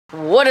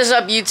What is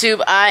up,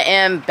 YouTube? I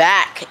am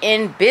back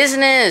in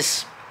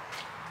business.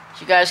 As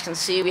you guys can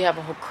see, we have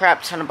a whole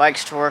crap ton of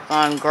bikes to work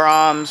on.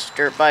 Groms,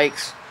 dirt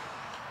bikes,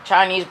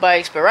 Chinese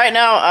bikes. But right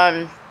now,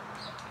 I'm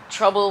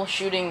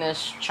troubleshooting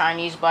this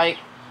Chinese bike.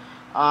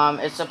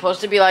 It's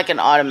supposed to be like an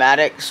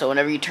automatic, so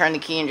whenever you turn the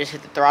key and just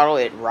hit the throttle,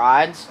 it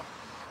rides.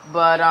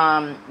 But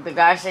the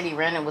guy said he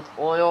ran it with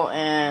oil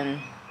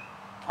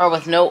or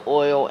with no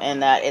oil,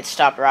 and that it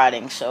stopped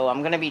riding. So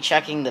I'm gonna be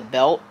checking the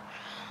belt.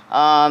 So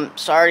I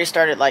already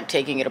started like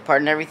taking it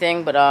apart and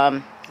everything, but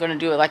I'm gonna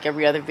do it like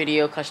every other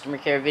video, customer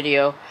care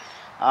video.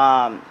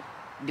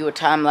 Do a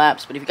time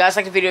lapse. But if you guys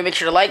like the video, make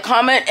sure to like,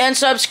 comment, and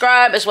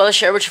subscribe, as well as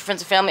share with your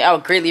friends and family. I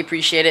would greatly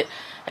appreciate it.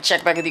 I'll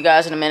check back with you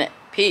guys in a minute.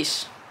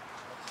 Peace.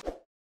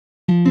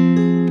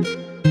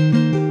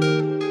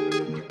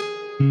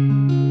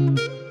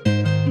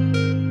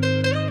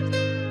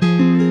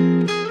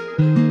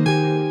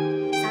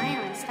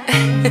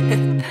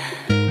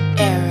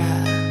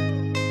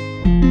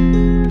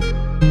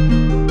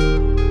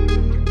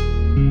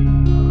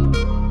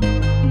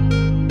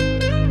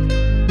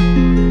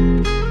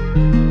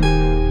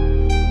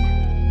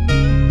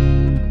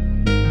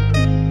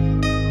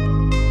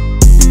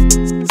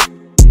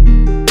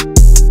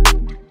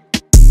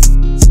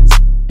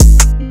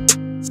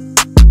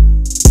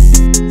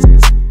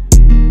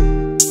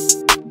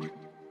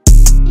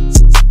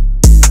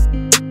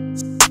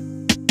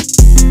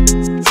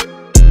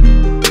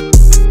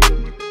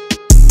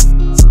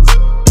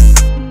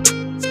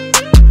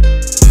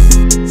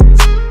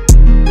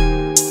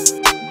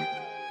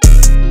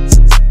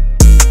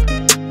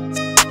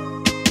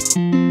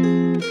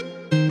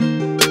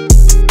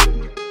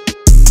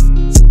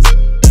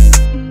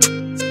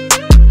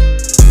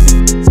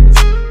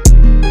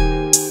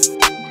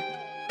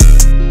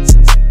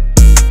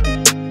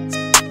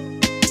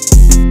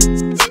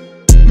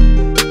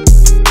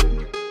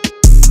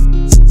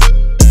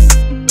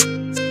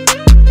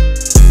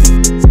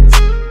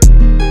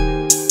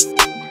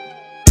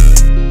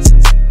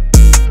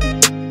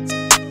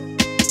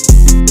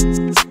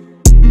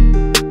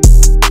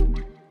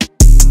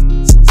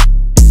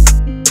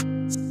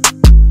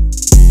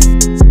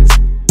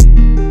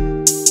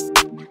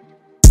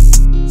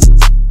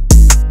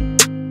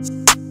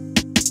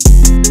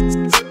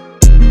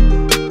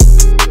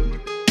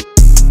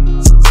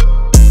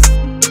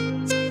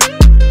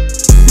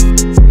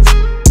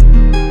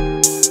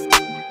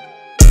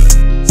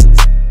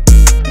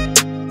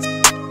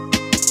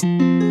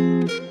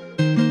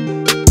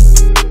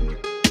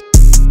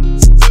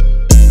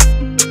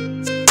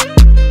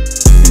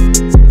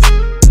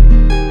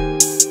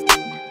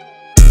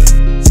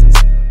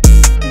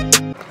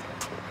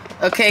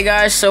 Okay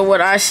guys, so what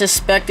I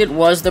suspected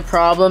was the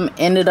problem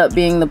ended up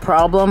being the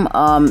problem.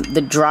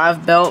 The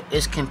drive belt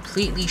is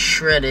completely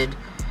shredded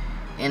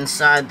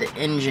inside the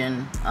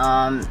engine.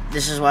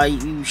 This is why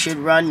you should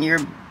run your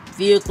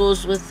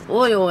vehicles with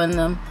oil in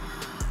them.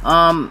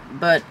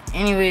 But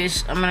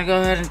anyways, I'm gonna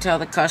go ahead and tell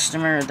the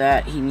customer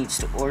that he needs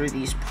to order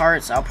these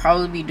parts. I'll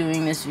probably be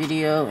doing this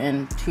video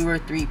in 2 or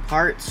 3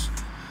 parts,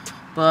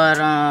 but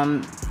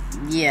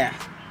yeah.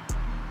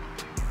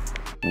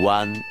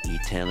 One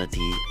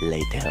eternity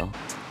later.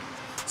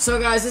 So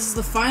guys, this is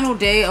the final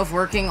day of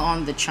working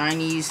on the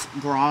Chinese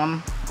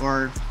Grom,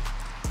 or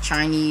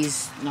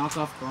Chinese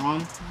knockoff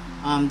Grom.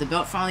 The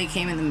belt finally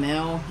came in the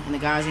mail, and the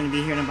guy's going to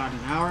be here in about an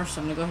hour, so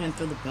I'm going to go ahead and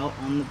throw the belt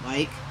on the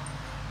bike.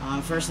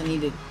 First I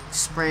need to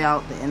spray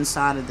out the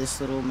inside of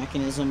this little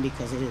mechanism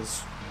because it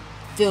is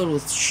filled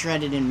with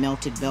shredded and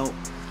melted belt.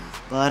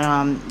 But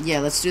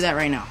yeah, let's do that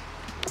right now.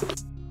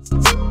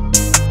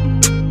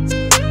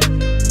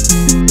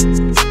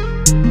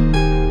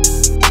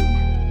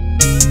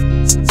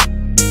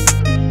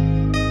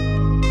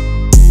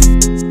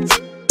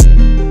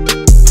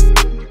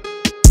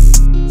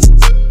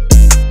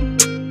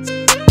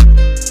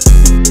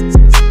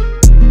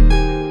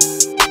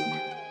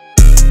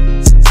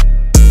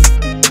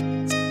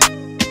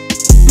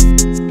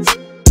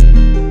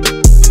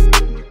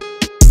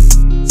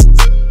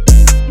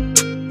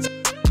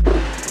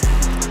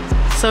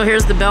 So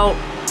here's the belt,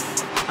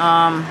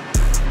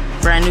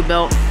 brand new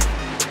belt.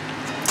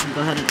 I'll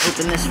go ahead and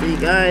open this for you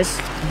guys.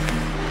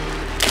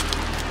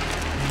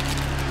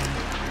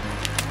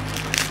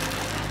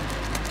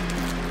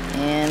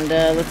 And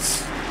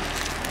let's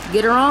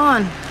get her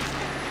on.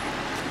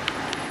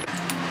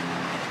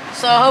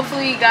 So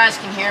hopefully you guys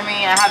can hear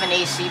me. I have an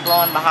AC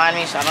blowing behind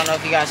me, so I don't know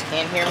if you guys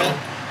can hear me.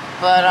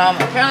 But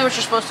apparently what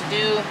you're supposed to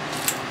do,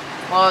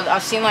 well,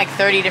 I've seen like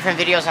 30 different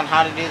videos on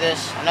how to do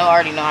this. I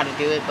already know how to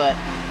do it, but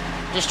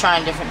just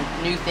trying different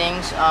new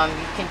things.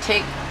 You can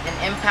take an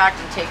impact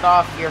and take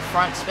off your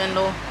front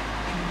spindle,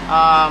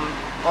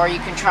 or you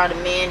can try to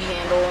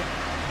manhandle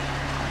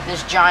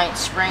this giant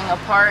spring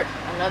apart.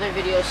 Another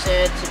video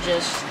said to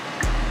just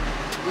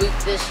loop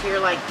this here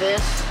like this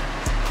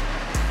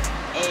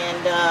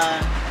and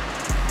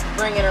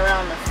bring it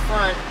around the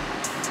front,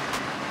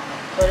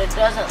 but it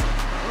doesn't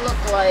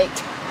look like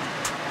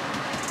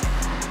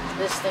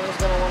this thing's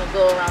gonna want to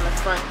go around the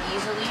front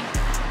easily.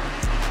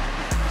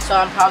 So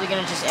I'm probably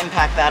gonna just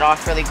impact that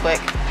off really quick.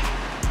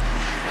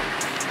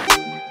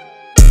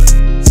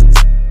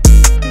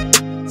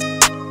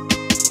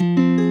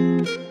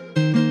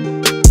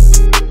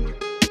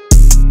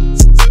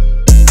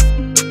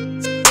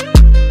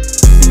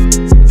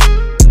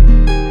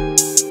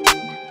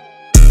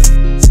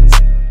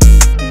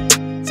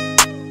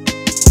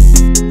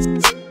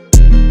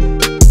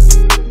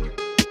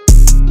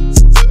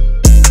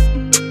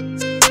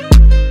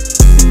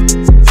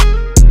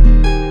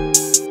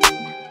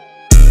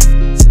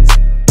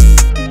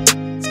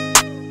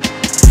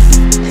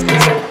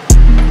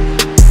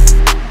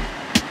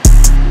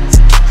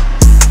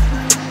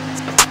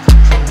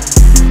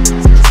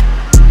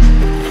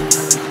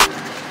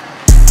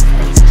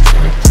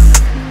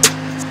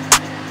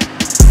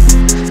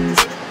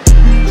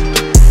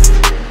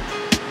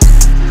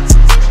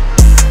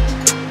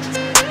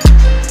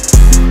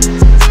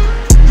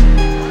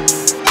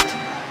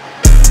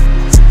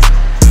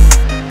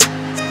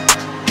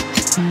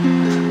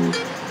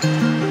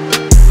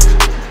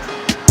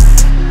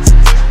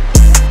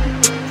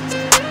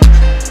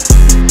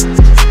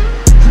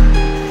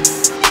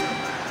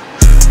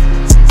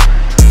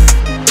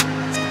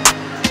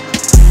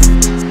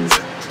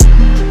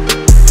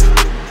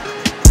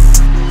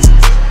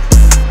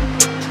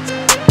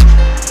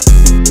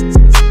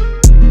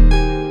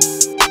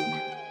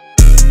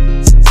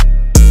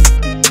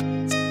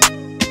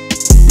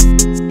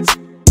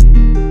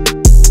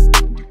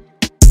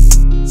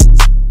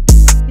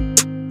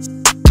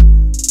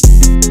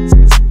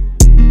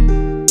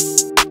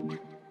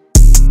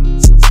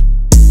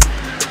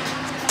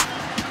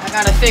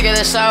 I gotta figure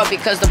this out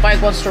because the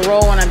bike wants to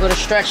roll when I go to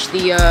stretch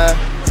the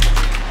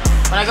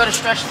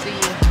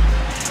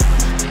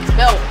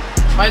belt.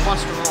 The bike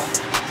wants to roll.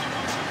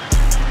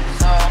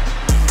 So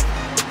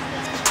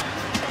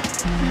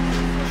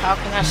how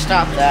can I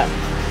stop that?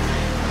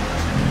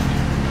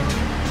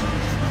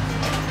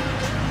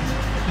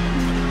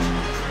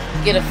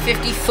 Get a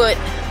 50-foot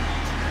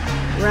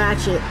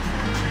ratchet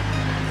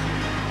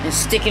and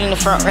stick it in the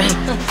front rail.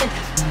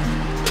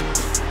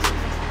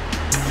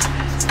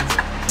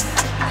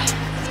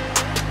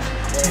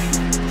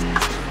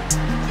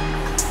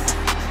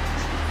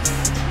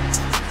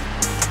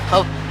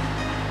 Oh.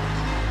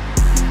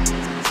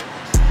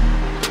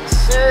 Yes,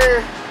 sir.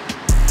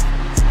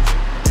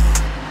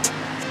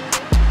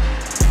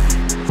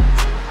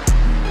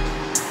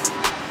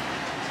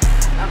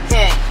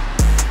 Okay.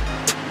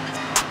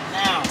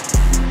 Now,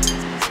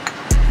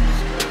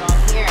 let's go on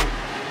here.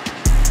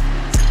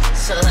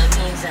 So that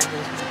means that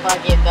this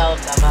bucket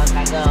belt's about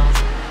to go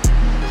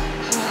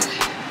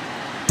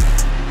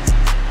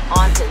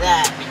onto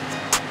that.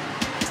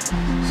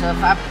 So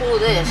if I pull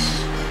this.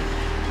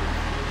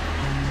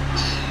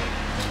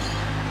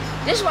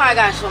 This is why I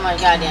got so much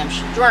goddamn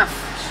strength.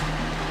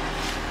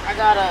 I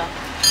gotta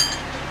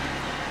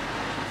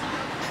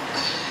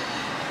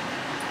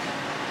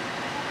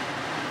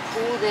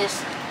pull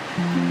this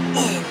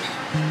in.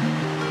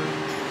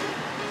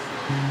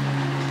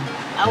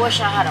 I wish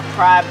I had a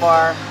pry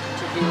bar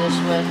to do this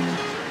with.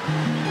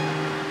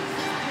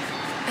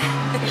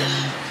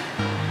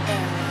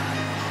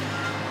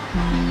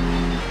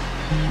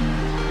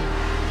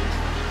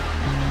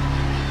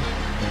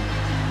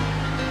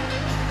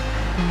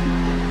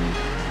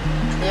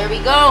 There we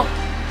go.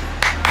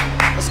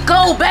 Let's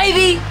go,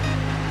 baby.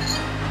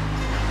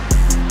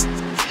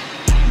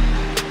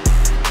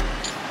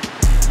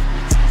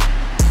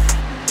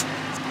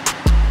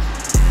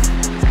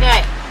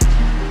 Okay.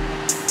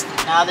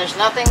 Now there's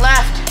nothing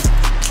left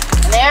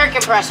in the air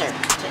compressor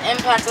to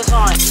impact this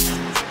on. Let's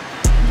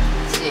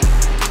see.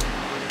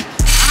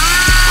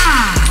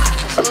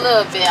 Just a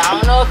little bit. I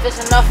don't know if it's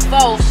enough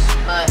force,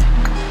 but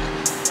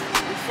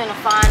we finna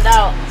find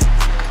out.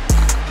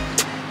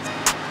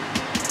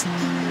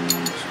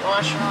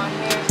 Washer on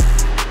here.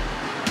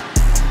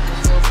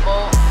 This little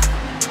bolt.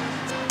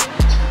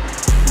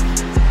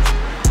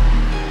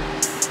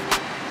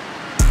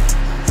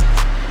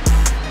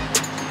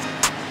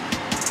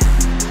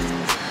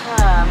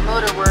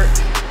 Motor work.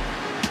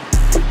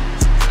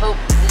 Hope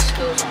this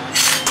goes on.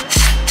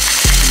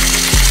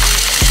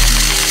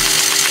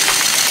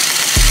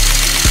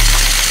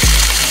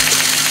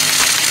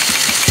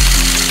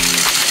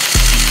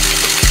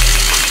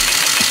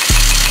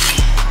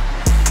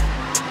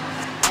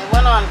 It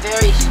went on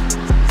very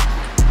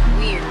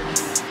weird.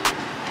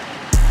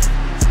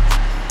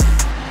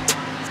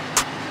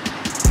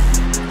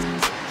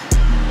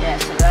 Yeah,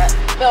 so that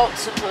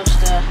belt's supposed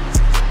to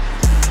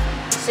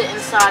sit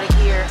inside of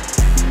here,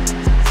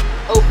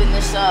 open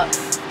this up,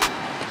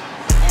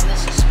 and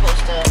this is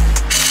supposed to...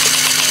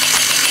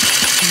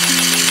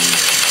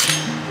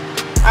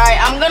 Alright,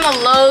 I'm gonna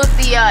load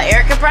the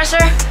air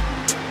compressor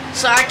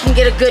so I can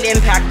get a good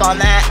impact on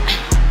that.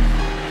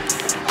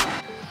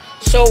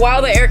 So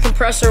while the air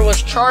compressor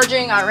was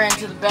charging, I ran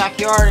to the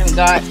backyard and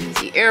got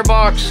the air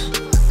box,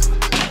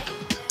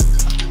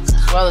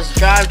 as well as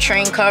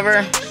drivetrain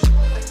cover,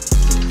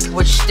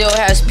 which still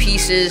has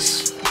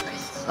pieces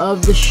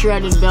of the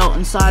shredded belt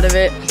inside of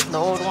it, the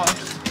old one.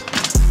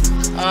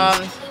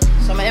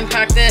 So I'm gonna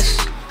impact this.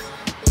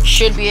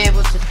 Should be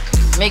able to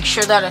make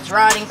sure that it's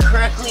riding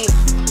correctly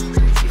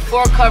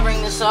before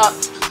covering this up.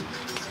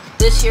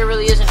 This here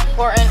really isn't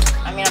important.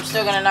 I mean, I'm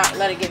still gonna not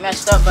let it get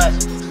messed up, but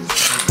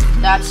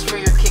that's for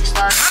your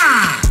kickstart.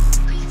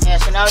 Yeah,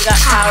 so now we got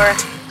power.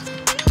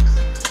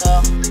 So,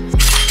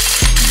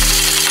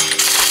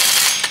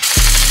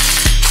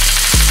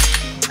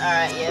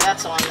 alright, yeah,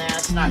 that's on there.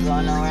 It's not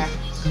going nowhere.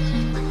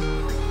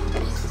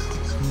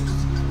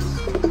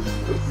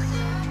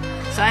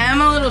 So I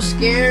am a little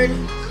scared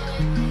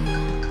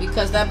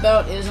because that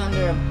belt is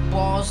under a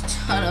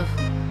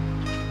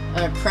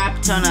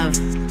crap ton of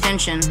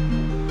tension.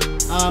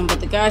 But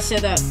the guy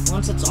said that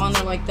once it's on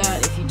there like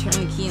that, if you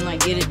turn the key and like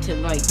get it to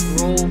like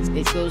roll,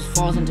 it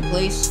falls into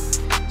place.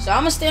 So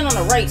I'm gonna stand on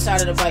the right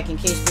side of the bike in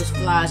case this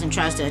flies and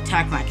tries to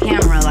attack my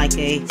camera like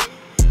a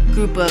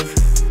group of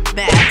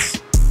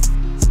bats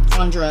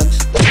on drugs.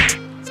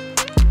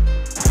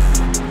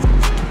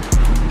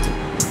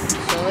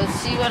 So let's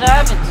see what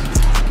happens.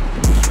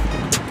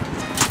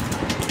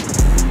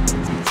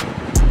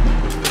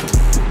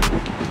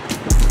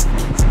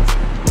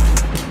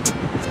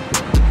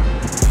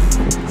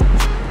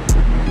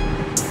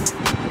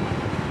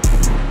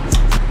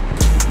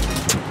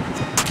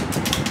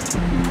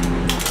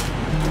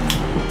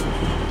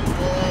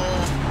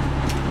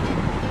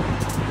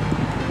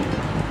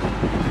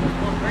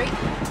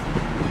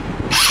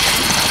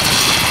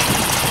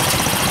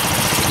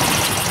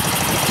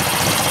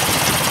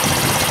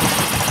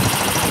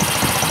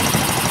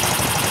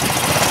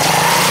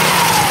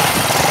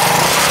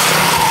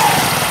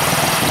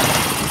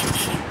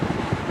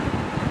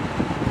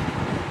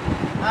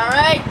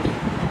 Alright,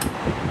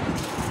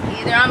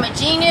 either I'm a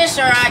genius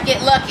or I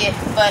get lucky,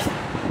 but,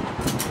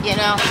 you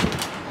know,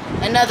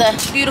 another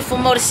beautiful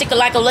motorcycle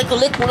like a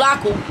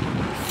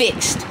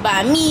fixed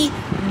by me,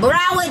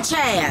 Broward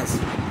Chaz.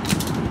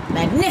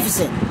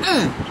 Magnificent.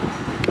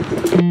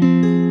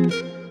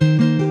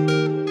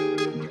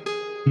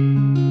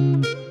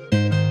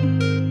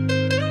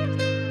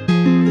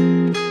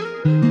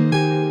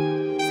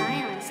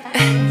 Silence.